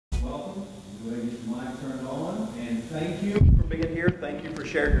welcome. Go ahead and get your mic turned on. And thank you for being here. Thank you for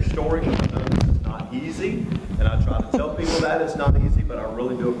sharing your story. I know this is not easy, and I try to tell people that it's not easy, but I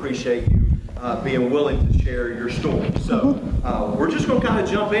really do appreciate you being willing to share your story. So we're just going to kind of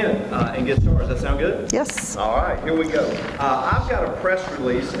jump in and get started. Does that sound good? Yes. All right, here we go. I've got a press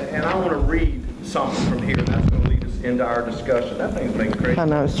release, and I want to read something from here. That's going to lead us into our discussion. That thing's making crazy. I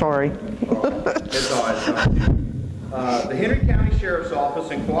know, sorry. It's all right. The Henry County Sheriff's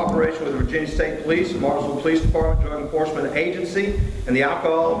Office, in cooperation with the Virginia State Police, Martinsville Police Department, Drug Enforcement Agency, and the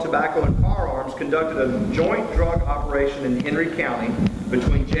Alcohol, Tobacco, and Firearms, conducted a joint drug operation in Henry County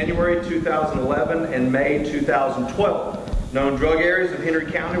between January 2011 and May 2012. Known drug areas of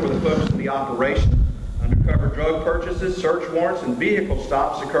Henry County were the focus of the operation. Undercover drug purchases, search warrants, and vehicle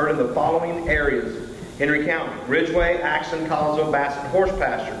stops occurred in the following areas: Henry County: Ridgeway, Axon, Collinsville, Bassett, Horse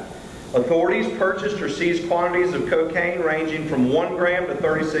Pasture. Authorities purchased or seized quantities of cocaine ranging from 1 gram to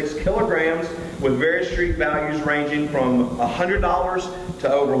 36 kilograms, with various street values ranging from $100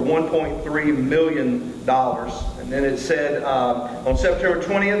 to over $1.3 million. And then it said on September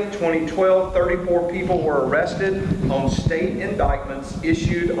 20th, 2012, 34 people were arrested on state indictments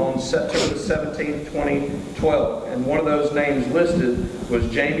issued on September 17th, 2012. And one of those names listed was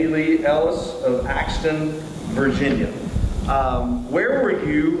Jamie Lee Ellis of Axton, Virginia. Where were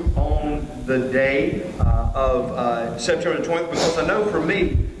you on the day of September 20th? Because I know for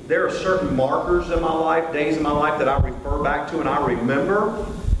me, there are certain markers in my life, days in my life that I refer back to and I remember.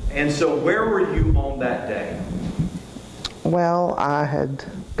 And so where were you on that day? Well, I had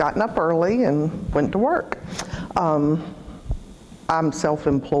gotten up early and went to work. I'm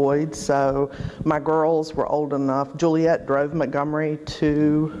self-employed, so my girls were old enough. Juliet drove Montgomery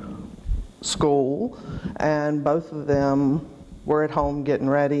to school, and both of them were at home getting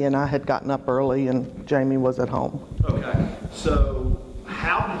ready, and I had gotten up early and Jamie was at home. Okay, so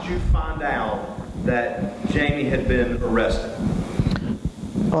how did you find out that Jamie had been arrested?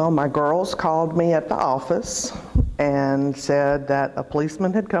 Well, my girls called me at the office and said that a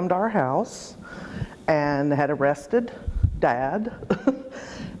policeman had come to our house and had arrested Dad.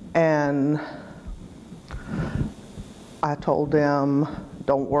 And I told them,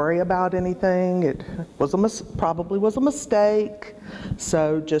 don't worry about anything. It was probably was a mistake.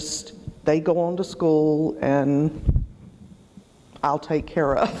 So just they go on to school and I'll take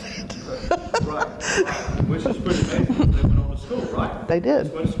care of it. Right. Which is pretty amazing. They went on to school, right? They did.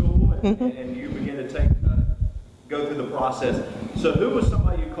 They went to school and you began to go through the process. So who was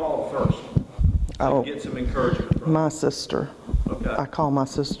somebody you called first to get some encouragement from? My sister. Okay. I call my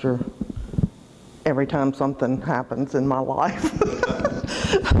sister every time something happens in my life.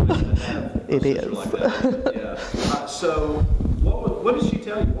 It is. Like that. Yeah. So what did she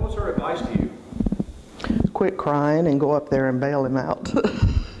tell you? What was her advice to you? Quit crying and go up there and bail him out.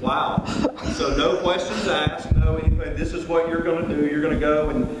 Wow. So no questions asked, no anything. This is what you're going to do. You're going to go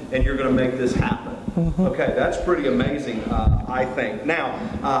and you're going to make this happen. Mm-hmm. Okay, that's pretty amazing, I think. Now,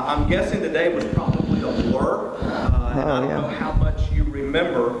 I'm guessing the day was probably a blur. And I don't know how much you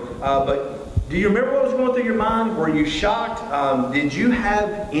remember, but do you remember what was going through your mind? Were you shocked? Did you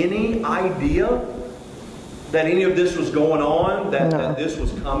have any idea that any of this was going on, that this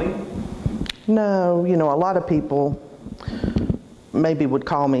was coming? No, you know, a lot of people maybe would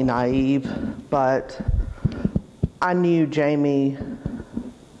call me naive, but I knew Jamie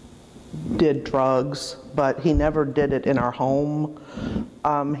did drugs, but he never did it in our home.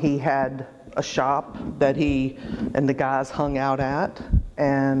 He had a shop that he and the guys hung out at,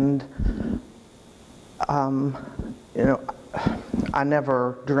 and you know, I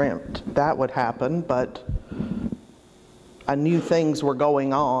never dreamt that would happen, but I knew things were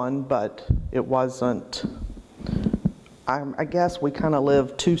going on, but it wasn't. I guess we kind of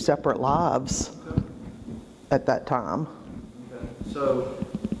lived two separate lives at that time. Okay. So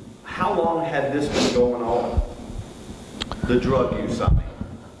how long had this been going on? The drug use,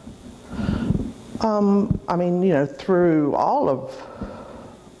 I mean, you know, through all of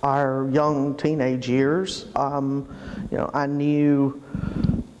our young teenage years, you know, I knew,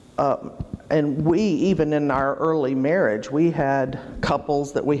 and we, even in our early marriage, we had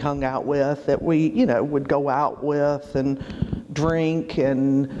couples that we hung out with, that we, you know, would go out with and drink,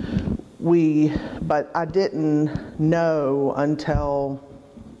 and but I didn't know until,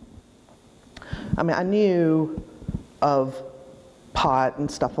 I mean, I knew of pot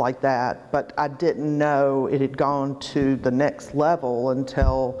and stuff like that, but I didn't know it had gone to the next level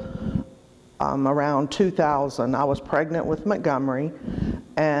until around 2000. I was pregnant with Montgomery,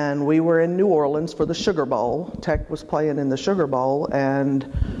 and we were in New Orleans for the Sugar Bowl. Tech was playing in the Sugar Bowl, and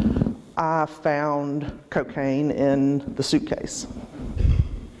I found cocaine in the suitcase.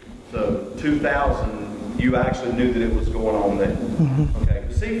 So 2000, you actually knew that it was going on then. Mm-hmm. Okay.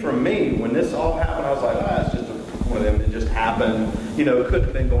 See, for me, when this all happened, I was like, it's just one of them that just happened. You know, it couldn't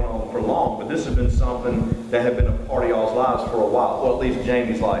have been going on for long, but this has been something that had been a part of y'all's lives for a while. Well, at least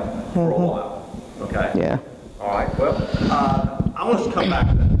Jamie's life for a while. Okay. Yeah. All right. Well, I want us to come back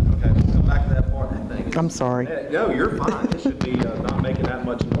to that. Okay. Let's come back to that part of the thing. I'm sorry. No, you're fine. It should be not making that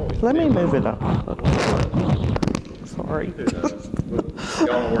much noise. Let me move it up. Sorry. Y'all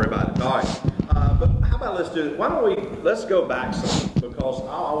don't worry about it. All right. But how about let's go back some, because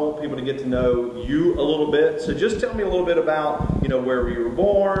I want people to get to know you a little bit. So just tell me a little bit about, you know, where you were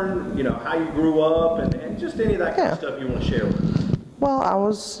born, you know, how you grew up, and just any of that kind of stuff you want to share with us. Well, I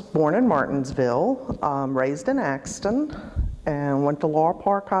was born in Martinsville, raised in Axton, and went to Laurel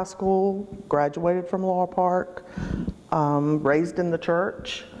Park High School, graduated from Laurel Park, raised in the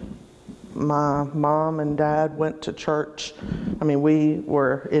church. My mom and dad went to church. I mean, we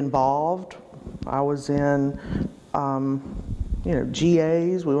were involved. I was in, you know,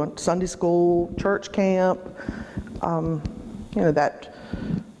 GAs. We went to Sunday school, church camp. You know, that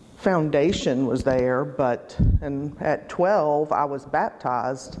foundation was there, and at 12, I was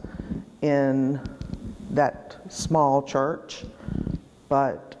baptized in that small church,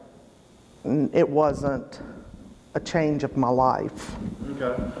 but it wasn't a change of my life.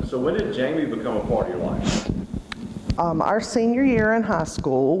 Okay. So when did Jamie become a part of your life? Our senior year in high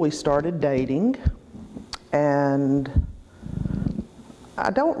school, we started dating, and I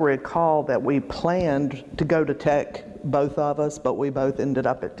don't recall that we planned to go to Tech, both of us, but we both ended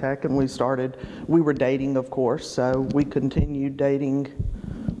up at Tech, and we were dating, of course, so we continued dating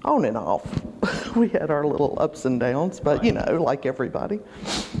on and off. We had our little ups and downs, but you know, like everybody.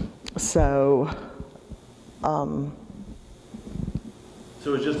 So, so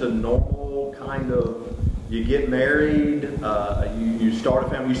it's just a normal kind of, you get married, you start a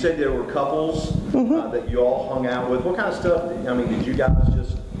family. You said there were couples that you all hung out with. What kind of stuff, I mean, did you guys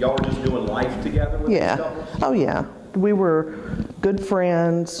y'all were just doing life together with these couples? Oh yeah. We were good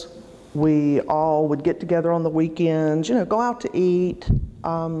friends. We all would get together on the weekends, you know, go out to eat.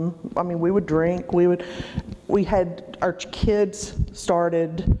 I mean, we would drink. We had our kids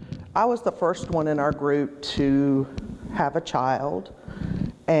started. I was the first one in our group to have a child,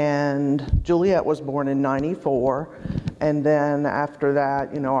 and Juliet was born in '94. And then after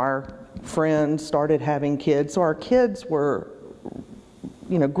that, you know, our friends started having kids. So our kids were,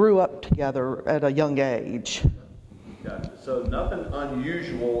 you know, grew up together at a young age. Gotcha. So nothing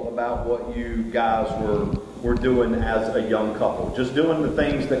unusual about what you guys were doing as a young couple. Just doing the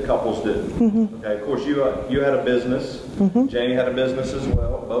things that couples do. Okay. Of course, you had a business. Jamie had a business as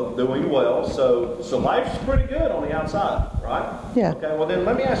well. Both doing well. So life's pretty good on the outside, right? Yeah. Okay. Well, then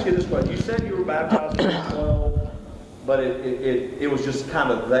let me ask you this question. You said you were baptized at 12, but it was just kind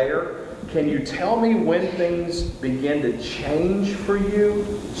of there. Can you tell me when things began to change for you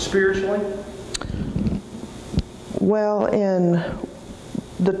spiritually? Well, in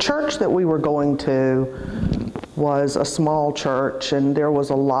the church that we were going to was a small church, and there was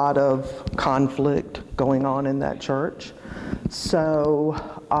a lot of conflict going on in that church. So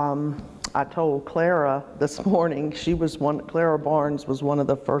I told Clara this morning, Clara Barnes was one of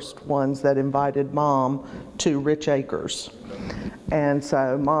the first ones that invited Mom to Rich Acres. And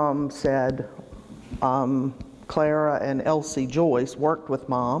so Mom said, Clara and Elsie Joyce worked with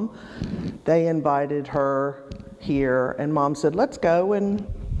Mom. They invited her here, and Mom said, let's go and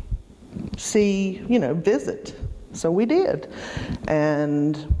see, you know, visit. So we did.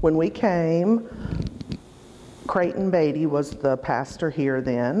 And when we came, Creighton Beatty was the pastor here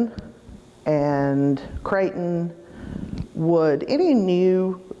then, and Creighton would, any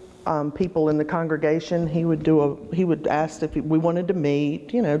new people in the congregation, he would ask if we wanted to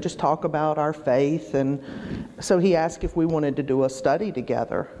meet, you know, just talk about our faith. And so he asked if we wanted to do a study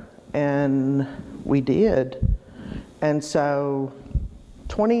together, and we did. And so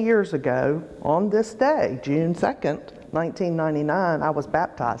 20 years ago, on this day, June 2nd, 1999, I was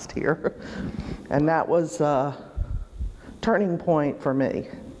baptized here. And that was a turning point for me.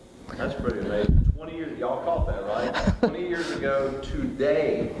 That's pretty amazing. 20 years, y'all caught that, right? 20 years ago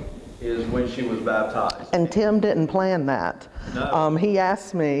today is when she was baptized. And Tim didn't plan that. No. He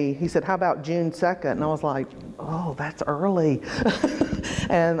asked me, he said, how about June 2nd? And I was like, oh, that's early.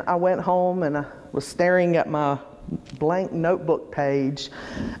 And I went home and I was staring at my blank notebook page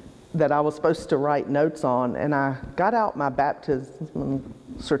that I was supposed to write notes on, and I got out my baptism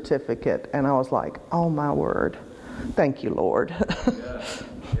certificate, and I was like, oh my word, thank you, Lord. Yeah.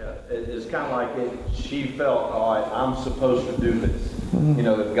 It's kind of like she felt, all right, I'm supposed to do this. You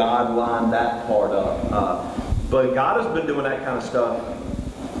know, if God lined that part up. But God has been doing that kind of stuff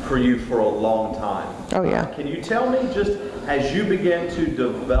for you for a long time. Oh, yeah. Can you tell me, just as you began to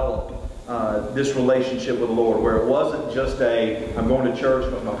develop this relationship with the Lord, where it wasn't just I'm going to church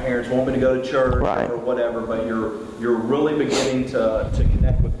because my parents want me to go to church, right, or whatever, but you're really beginning to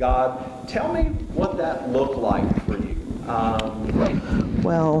connect with God. Tell me what that looked like for you.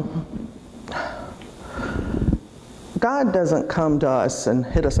 Well, God doesn't come to us and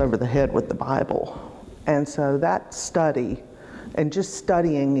hit us over the head with the Bible. And so that study, and just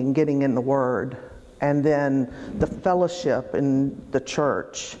studying and getting in the Word, and then the fellowship in the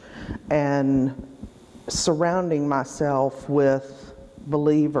church, and surrounding myself with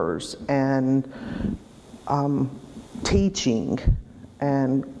believers, and teaching,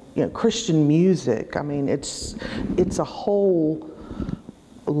 and Christian music. I mean, it's a whole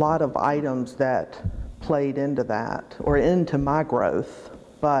lot of items that played into that, or into my growth.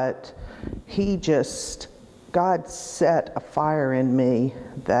 But God set a fire in me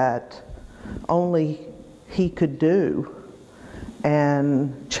that only He could do,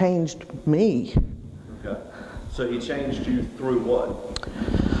 and changed me. Okay. So He changed you through what?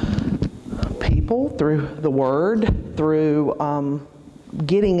 People, through the Word, through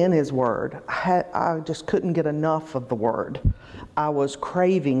getting in His Word. I just couldn't get enough of the Word. I was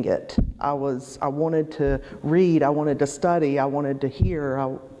craving it. I wanted to read. I wanted to study. I wanted to hear.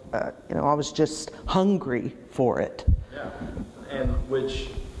 I was just hungry for it. Yeah, and which,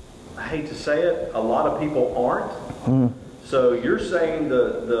 I hate to say it, a lot of people aren't. Mm. So you're saying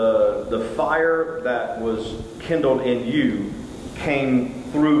the fire that was kindled in you came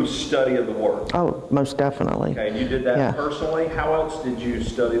through study of the Word. Oh, most definitely. Okay, and you did that personally. How else did you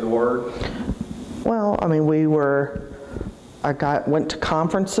study the Word? Well, I mean, went to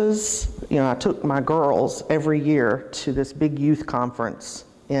conferences. I took my girls every year to this big youth conference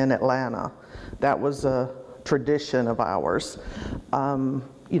in Atlanta. That was a tradition of ours.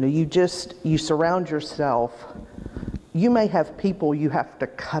 You surround yourself. You may have people you have to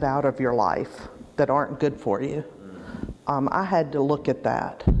cut out of your life that aren't good for you. I had to look at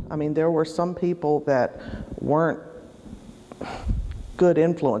that. I mean, there were some people that weren't good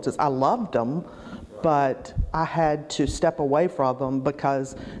influences. I loved them, but I had to step away from them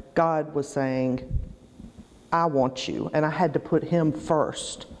because God was saying, I want you. And I had to put Him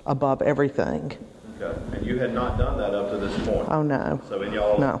first above everything. Okay. And you had not done that up to this point? Oh, no. So in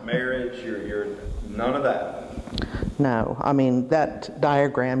y'all's marriage, you're none of that? No. I mean, that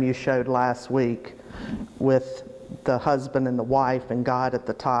diagram you showed last week with the husband and the wife and God at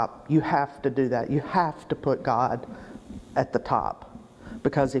the top, you have to do that. You have to put God at the top.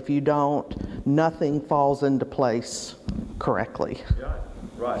 Because if you don't, nothing falls into place correctly. Yeah,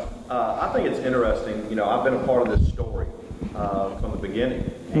 right. I think it's interesting. I've been a part of this story from the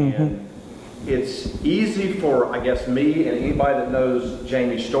beginning. And it's easy for, I guess, me and anybody that knows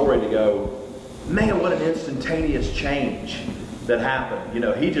Jamie's story to go, man, what an instantaneous change that happened.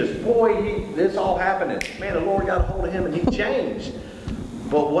 This all happened. And, man, the Lord got a hold of him and he changed.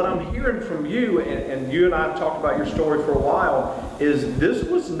 But what I'm hearing from you, and you and I have talked about your story for a while, is this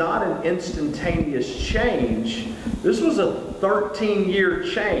was not an instantaneous change. This was a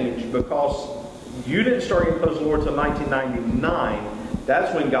 13-year change, because you didn't start getting close to the Lord until 1999.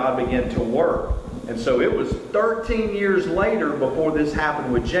 That's when God began to work. And so it was 13 years later before this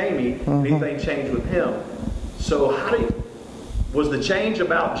happened with Jamie, anything changed with him. So was the change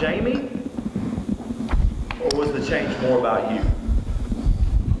about Jamie, or was the change more about you?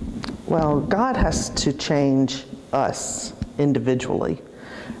 Well, God has to change us individually.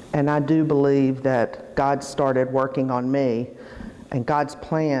 And I do believe that God started working on me, and God's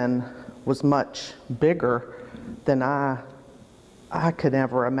plan was much bigger than I could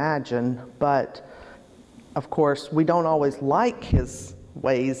ever imagine. But, of course, we don't always like His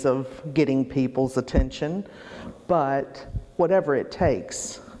ways of getting people's attention, but whatever it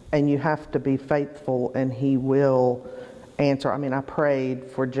takes, and you have to be faithful, and He will answer. I mean, I prayed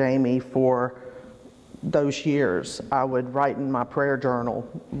for Jamie for those years. I would write in my prayer journal,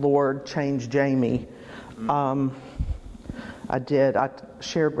 Lord, change Jamie. I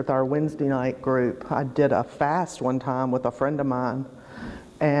shared with our Wednesday night group, I did a fast one time with a friend of mine.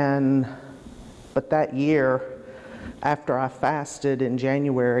 But that year, after I fasted in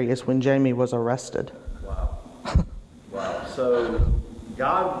January, is when Jamie was arrested. Wow. Wow. So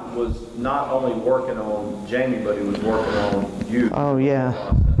God was not only working on Jamie, but He was working on you. Oh,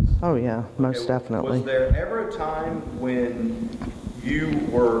 yeah. Oh, yeah, most definitely. Was there ever a time when you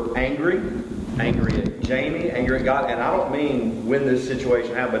were angry at Jamie, angry at God? And I don't mean when this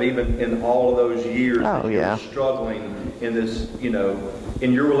situation happened, but even in all of those years that you were struggling in this,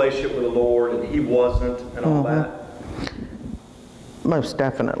 in your relationship with the Lord, and He wasn't, and all that. Most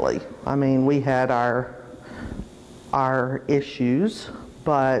definitely. I mean, we had our issues,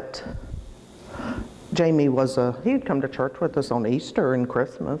 but Jamie he'd come to church with us on Easter and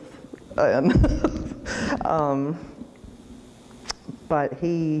Christmas, and but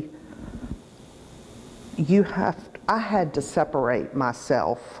I had to separate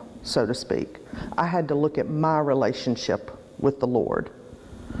myself, so to speak. I had to look at my relationship with the Lord.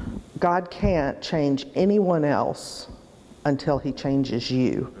 God can't change anyone else until he changes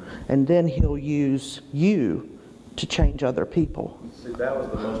you, and then he'll use you to change other people. See, that was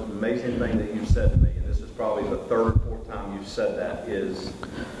the most amazing thing that you said to me, and this is probably the third or fourth time you've said that, is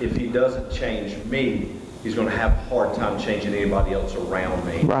if he doesn't change me, he's going to have a hard time changing anybody else around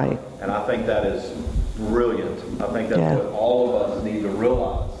me. Right. And I think that is brilliant. I think that's what all of us need to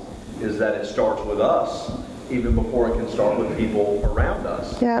realize, is that it starts with us even before it can start with people around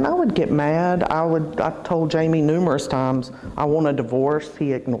us. Yeah, and I would get mad. I told Jamie numerous times I want a divorce.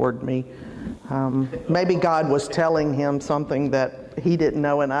 He ignored me. Maybe God was telling him something that he didn't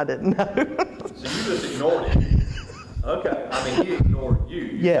know and I didn't know. So you just ignored him. Okay. I mean, he ignored you.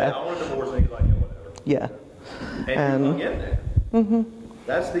 You said, I want a divorce, and he's like, yeah, whatever. Yeah. And you hung in there. Mm-hmm.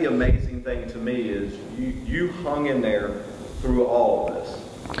 That's the amazing thing to me, is you hung in there through all of this.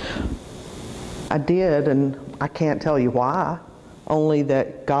 I did, and I can't tell you why, only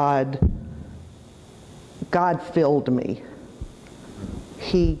that God filled me.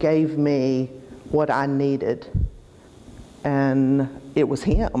 He gave me what I needed, and it was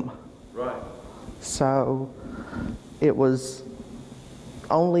him. Right. So it was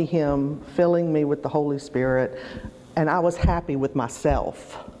only him filling me with the Holy Spirit, and I was happy with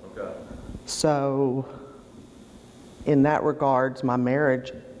myself. Okay. So in that regards, my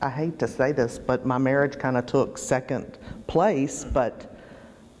marriage, I hate to say this, but my marriage kind of took second place, but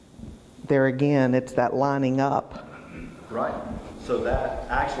there again, it's that lining up. Right. So that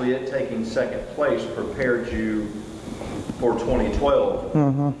actually it taking second place prepared you for 2012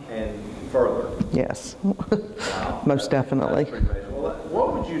 and further. Yes. Wow. Most definitely. That's pretty amazing. Well,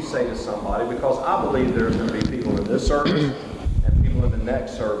 what would you say to somebody, because I believe there's going to be people in this service and people in the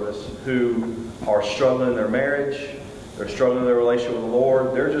next service who are struggling in their marriage, they're struggling in their relationship with the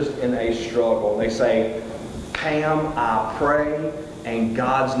Lord, they're just in a struggle. They say, Pam, I pray and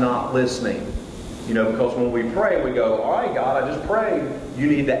God's not listening. You know, because when we pray, we go, all right, God, I just prayed. You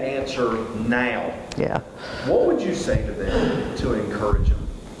need to answer now. Yeah. What would you say to them to encourage them?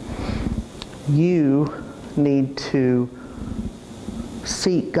 You need to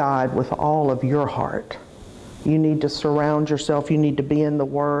seek God with all of your heart. You need to surround yourself. You need to be in the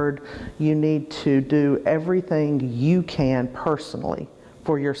Word. You need to do everything you can personally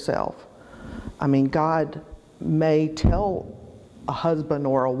for yourself. I mean, God may tell a husband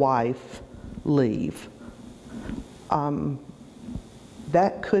or a wife, leave.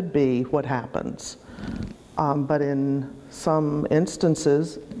 That could be what happens. But in some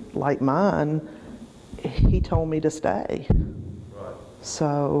instances, like mine, he told me to stay. Right.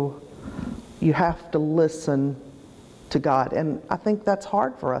 So you have to listen to God. And I think that's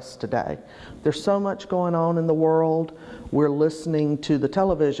hard for us today. There's so much going on in the world. We're listening to the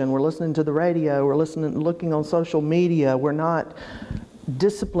television, we're listening to the radio, we're looking on social media. We're not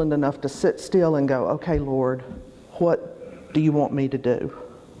disciplined enough to sit still and go, okay, Lord, what do you want me to do?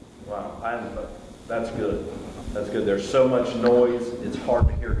 Wow, that's good. That's good. There's so much noise, it's hard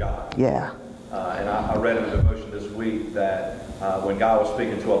to hear God. Yeah. And I read in a devotion this week that when God was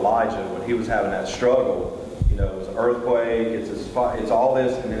speaking to Elijah, when he was having that struggle, you know, it was an earthquake, it's all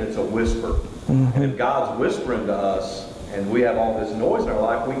this, and then it's a whisper. Mm-hmm. And if God's whispering to us, and we have all this noise in our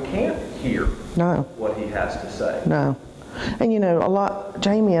life, we can't hear what he has to say. No. And you know,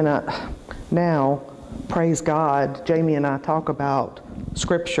 Jamie and I, now, praise God, Jamie and I talk about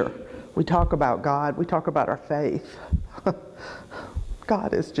Scripture. We talk about God. We talk about our faith.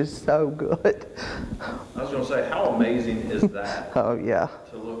 God is just so good. I was going to say, how amazing is that? Oh, yeah.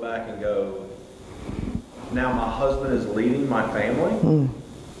 To look back and go, now my husband is leading my family?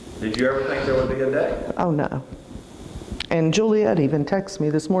 Did you ever think there would be a day? Oh, no. And Juliet even texted me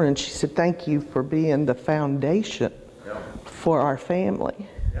this morning. She said, thank you for being the foundation for our family.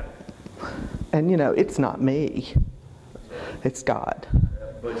 And, you know, it's not me. It's God.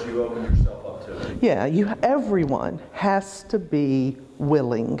 But you open yourself up to it. Yeah, everyone has to be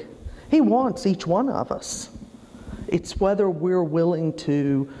willing. He wants each one of us. It's whether we're willing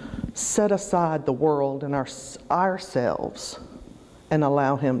to set aside the world and ourselves and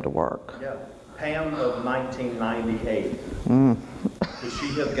allow him to work. Yeah. Pam of 1998. Could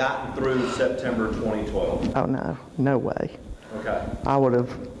she have gotten through September 2012? Oh, no. No way. Okay. I would have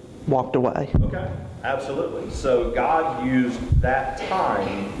walked away. Okay, absolutely. So God used that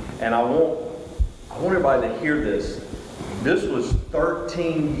time, and I want everybody to hear this. This was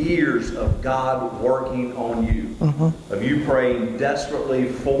 13 years of God working on you, of you praying desperately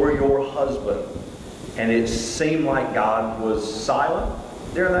for your husband, and it seemed like God was silent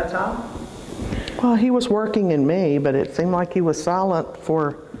during that time? Well, he was working in me, but it seemed like he was silent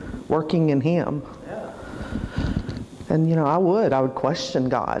for working in him. Yeah. And, you know, I would question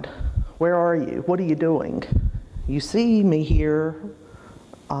God. Where are you? What are you doing? You see me here.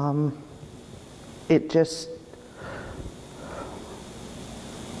 It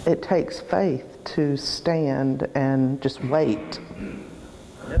takes faith to stand and just wait.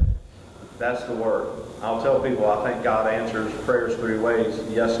 Yep. That's the word. I'll tell people I think God answers prayers 3 ways: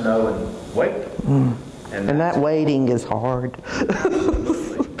 yes, no, and wait. And that waiting is hard.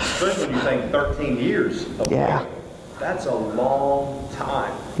 Absolutely. Especially when you think 13 years of waiting. That's a long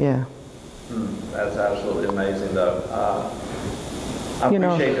time. Yeah. That's absolutely amazing, though. I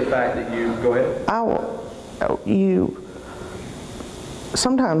appreciate the fact that you... Go ahead.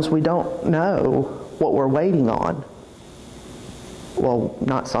 Sometimes we don't know what we're waiting on. Well,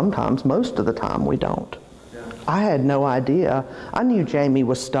 not sometimes. Most of the time we don't. Yeah. I had no idea. I knew Jamie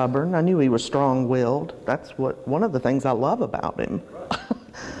was stubborn. I knew he was strong-willed. That's one of the things I love about him. Right.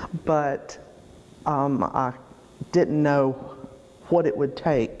 But I didn't know what it would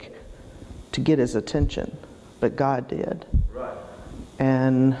take to get his attention. But God did. Right.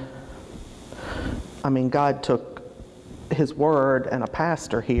 And, I mean, God took his word and a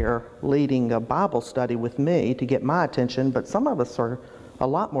pastor here leading a Bible study with me to get my attention, but some of us are a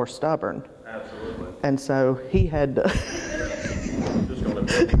lot more stubborn. Absolutely. And so he had to... I'm just going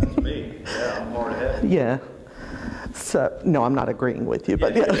to admit that's me. Yeah, I'm hard-headed. Yeah. So, no, I'm not agreeing with you,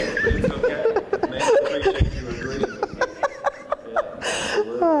 but... Yeah. It's okay. Man, I appreciate you agreeing with me.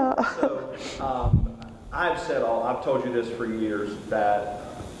 Yeah, absolutely. So, I've told you this for years, that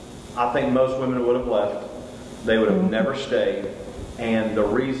I think most women would have left. They would have never stayed. And the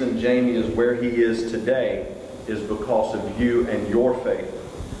reason Jamie is where he is today is because of you and your faith.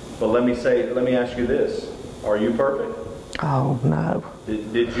 But let me ask you this. Are you perfect? Oh, no.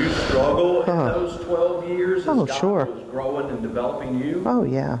 Did you struggle in those 12 years as God sure. was growing and developing you? Oh,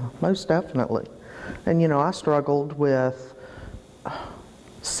 yeah, most definitely. And, you know, I struggled with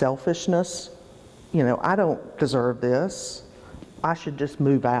selfishness. You know, I don't deserve this. I should just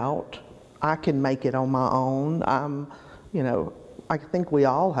move out. I can make it on my own. You know, I think we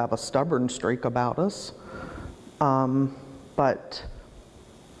all have a stubborn streak about us. But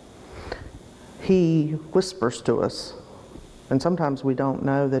he whispers to us. And sometimes we don't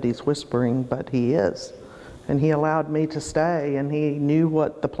know that he's whispering, but he is. And he allowed me to stay, and he knew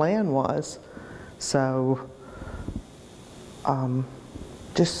what the plan was. So, I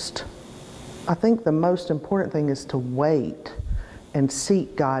think the most important thing is to wait and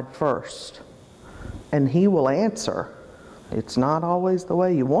seek God first. And he will answer. It's not always the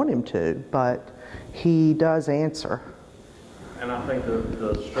way you want him to, but he does answer. And I think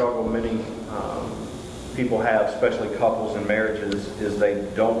the struggle many people have, especially couples and marriages, is they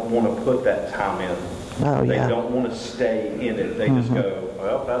don't want to put that time in. Oh, they yeah. don't want to stay in it. They just go,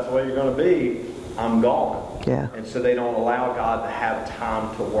 well, if that's the way you're going to be, I'm gone. Yeah. And so they don't allow God to have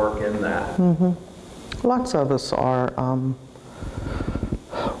time to work in that. Lots of us are,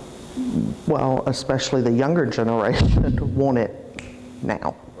 well, especially the younger generation, want it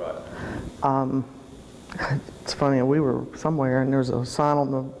now. Right. It's funny, we were somewhere and there's a sign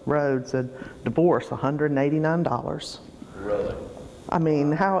on the road that said, divorce, $189. Really? I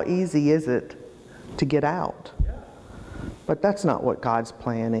mean, how easy is it to get out? Yeah. But that's not what God's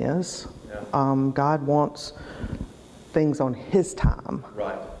plan is. Yeah. God wants things on his time.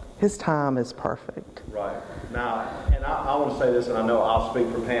 Right. His time is perfect. Right. Now, and I want to say this, and I know I'll speak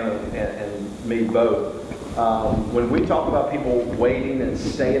for Pam and me both. When we talk about people waiting and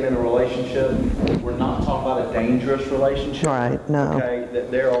staying in a relationship, we're not talking about a dangerous relationship. Right, no. Okay,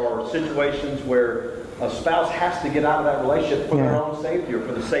 that there are situations where a spouse has to get out of that relationship for their own safety or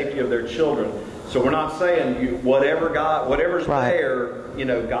for the safety of their children. So we're not saying whatever's there, you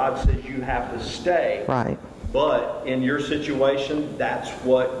know, God says you have to stay. Right. But in your situation, that's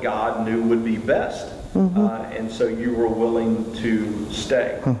what God knew would be best. And so you were willing to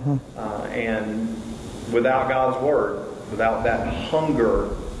stay. And without God's word, without that hunger,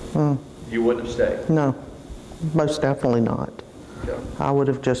 you wouldn't have stayed. No, most definitely not. Yeah. I would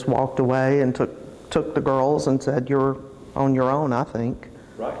have just walked away and took the girls and said, you're on your own, I think.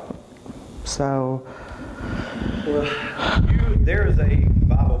 Right. So. Well, there is a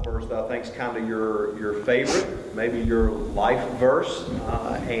Bible verse that I think is kind of your favorite, maybe your life verse,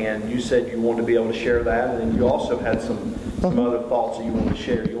 and you said you wanted to be able to share that, and then you also had some other thoughts that you wanted to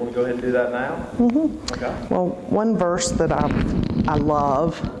share. You want to go ahead and do that now? Mm-hmm. Okay. Well, one verse that I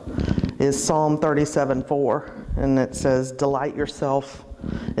love is Psalm 37:4, and it says, "Delight yourself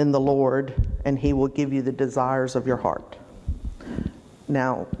in the Lord, and He will give you the desires of your heart."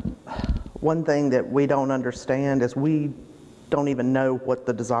 Now, one thing that we don't understand is we don't even know what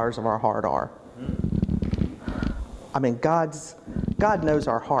the desires of our heart are. I mean, God knows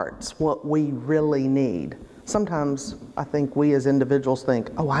our hearts, what we really need. Sometimes I think we as individuals think,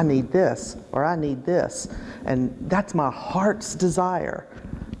 oh, I need this, or I need this, and that's my heart's desire.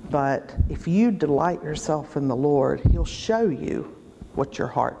 But if you delight yourself in the Lord, He'll show you what your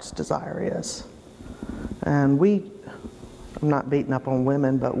heart's desire is. And I'm not beating up on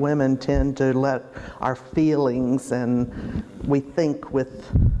women, but women tend to let our feelings, and we think with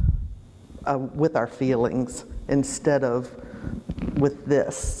our feelings instead of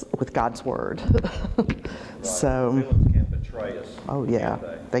with God's Word. Right. So, feelings can't betray us. Oh yeah,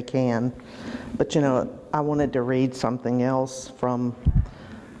 they can. But I wanted to read something else from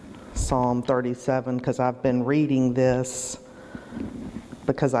Psalm 37 because I've been reading this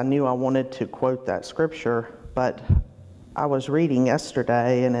because I knew I wanted to quote that scripture, but I was reading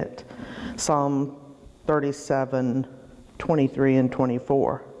yesterday, and Psalm 37, 23 and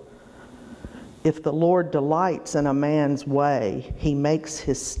 24. If the Lord delights in a man's way, He makes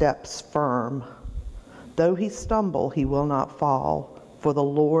his steps firm. Though he stumble, he will not fall, for the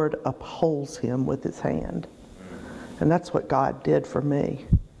Lord upholds him with His hand. And that's what God did for me.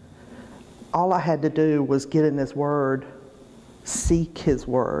 All I had to do was get in His Word, seek His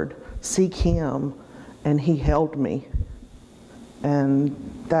Word, seek Him, and He held me. And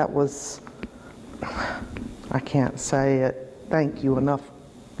that was, I can't say it, thank you enough,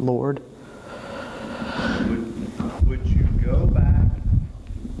 Lord. Would you go back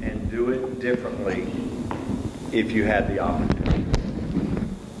and do it differently if you had the opportunity?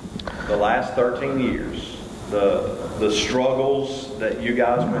 The last 13 years, the struggles that you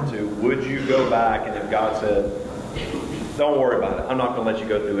guys went to, would you go back, and if God said, don't worry about it, I'm not going to let you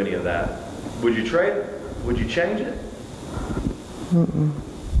go through any of that, would you trade it? Would you change it? Mm-mm.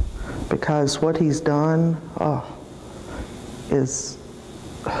 Because what He's done is,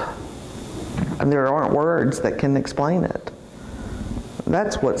 and there aren't words that can explain it.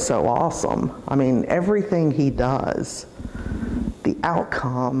 That's what's so awesome. I mean, everything He does, the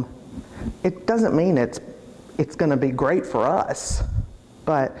outcome, it doesn't mean it's going to be great for us,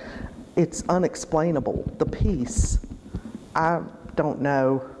 but it's unexplainable. The peace, I don't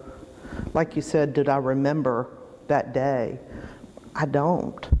know. Like you said, did I remember that day? I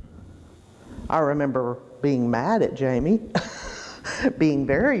don't. I remember being mad at Jamie, being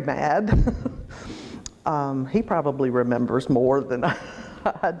very mad. He probably remembers more than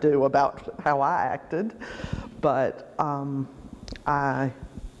I do about how I acted, but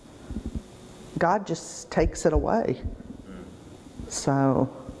God just takes it away. So,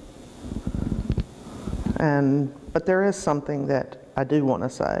 but there is something that I do want to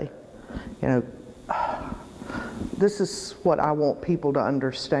say. This is what I want people to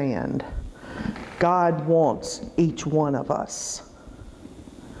understand. God wants each one of us.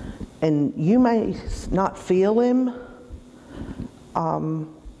 And you may not feel Him,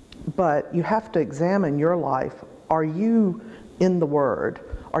 but you have to examine your life. Are you in the Word?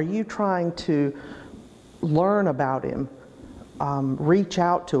 Are you trying to learn about Him, reach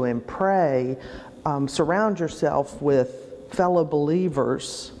out to Him, pray, surround yourself with fellow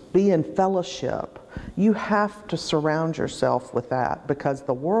believers, be in fellowship? You have to surround yourself with that because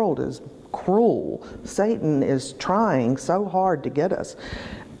the world is cruel. Satan is trying so hard to get us.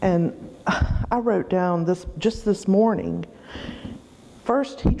 And I wrote down this morning.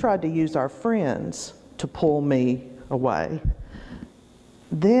 First, he tried to use our friends to pull me away.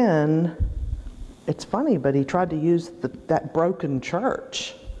 Then, it's funny, but he tried to use that broken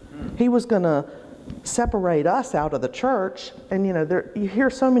church. He was going to separate us out of the church. And you hear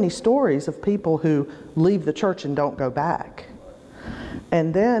so many stories of people who leave the church and don't go back.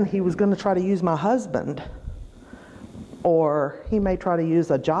 And then he was going to try to use my husband, or he may try to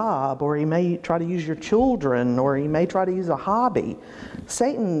use a job, or he may try to use your children, or he may try to use a hobby.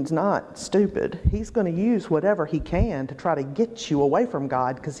 Satan's not stupid. He's going to use whatever he can to try to get you away from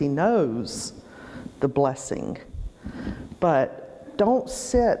God because he knows the blessing. But don't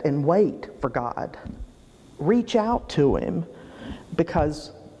sit and wait for God. Reach out to Him,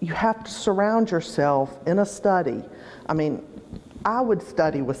 because you have to surround yourself in a study. I mean, I would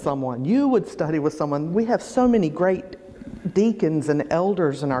study with someone. You would study with someone. We have so many great deacons and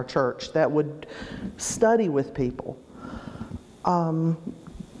elders in our church that would study with people.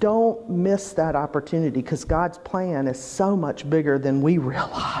 Don't miss that opportunity, because God's plan is so much bigger than we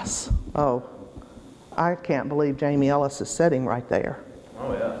realize. Oh, I can't believe Jamie Ellis is sitting right there.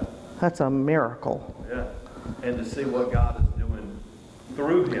 Oh, yeah. That's a miracle. Yeah. And to see what God is doing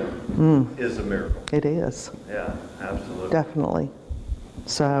through him is a miracle. It is. Yeah, absolutely. Definitely.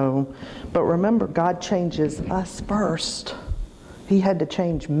 So, but remember, God changes us first. He had to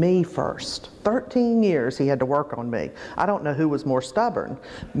change me first. 13 years he had to work on me. I don't know who was more stubborn,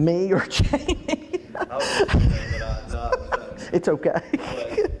 me or Jamie. It's okay.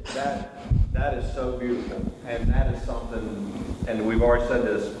 That is so beautiful. And that is something, and we've already said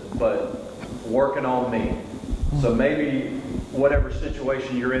this, but working on me. So maybe whatever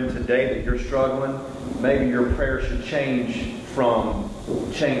situation you're in today that you're struggling, maybe your prayer should change from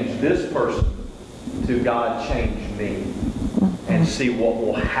change this person to God change me, and see what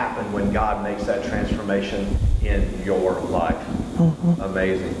will happen when God makes that transformation in your life.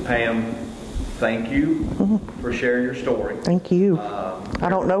 Amazing. Pam, thank you for sharing your story. Thank you. I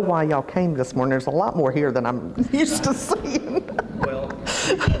don't know why y'all came this morning. There's a lot more here than I'm used to seeing. Well,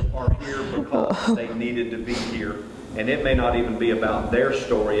 people are here because they needed to be here. And it may not even be about their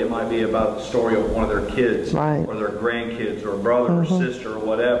story. It might be about the story of one of their kids, right, or their grandkids, or a brother or sister or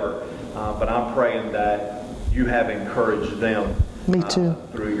whatever. But I'm praying that you have encouraged them. Me too.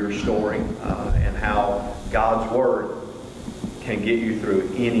 Through your story, and how God's Word can get you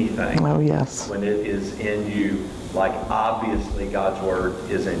through anything. Oh, yes. When it is in you. Like, obviously God's Word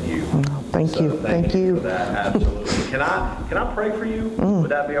is in you. Oh, thank you. Thank you for that. Absolutely. Can I pray for you? Would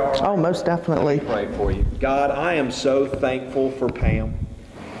that be all right? Oh, most definitely. Let me pray for you. God, I am so thankful for Pam.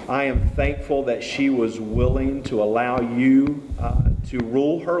 I am thankful that she was willing to allow you to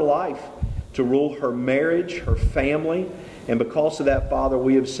rule her life, to rule her marriage, her family. And because of that, Father,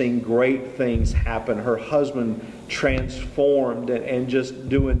 we have seen great things happen. Her husband transformed and just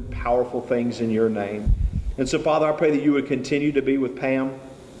doing powerful things in your name. And so, Father, I pray that you would continue to be with Pam,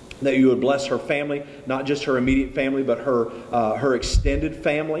 that you would bless her family, not just her immediate family, but her extended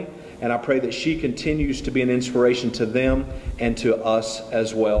family. And I pray that she continues to be an inspiration to them and to us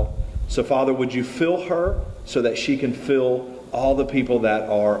as well. So, Father, would you fill her so that she can fill all the people that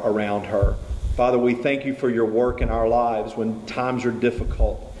are around her. Father, we thank you for your work in our lives when times are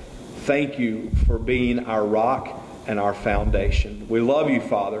difficult. Thank you for being our rock and our foundation. We love you,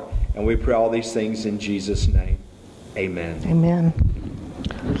 Father, and we pray all these things in Jesus' name. Amen. Amen.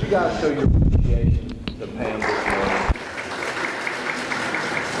 Would you guys show your appreciation to Pam?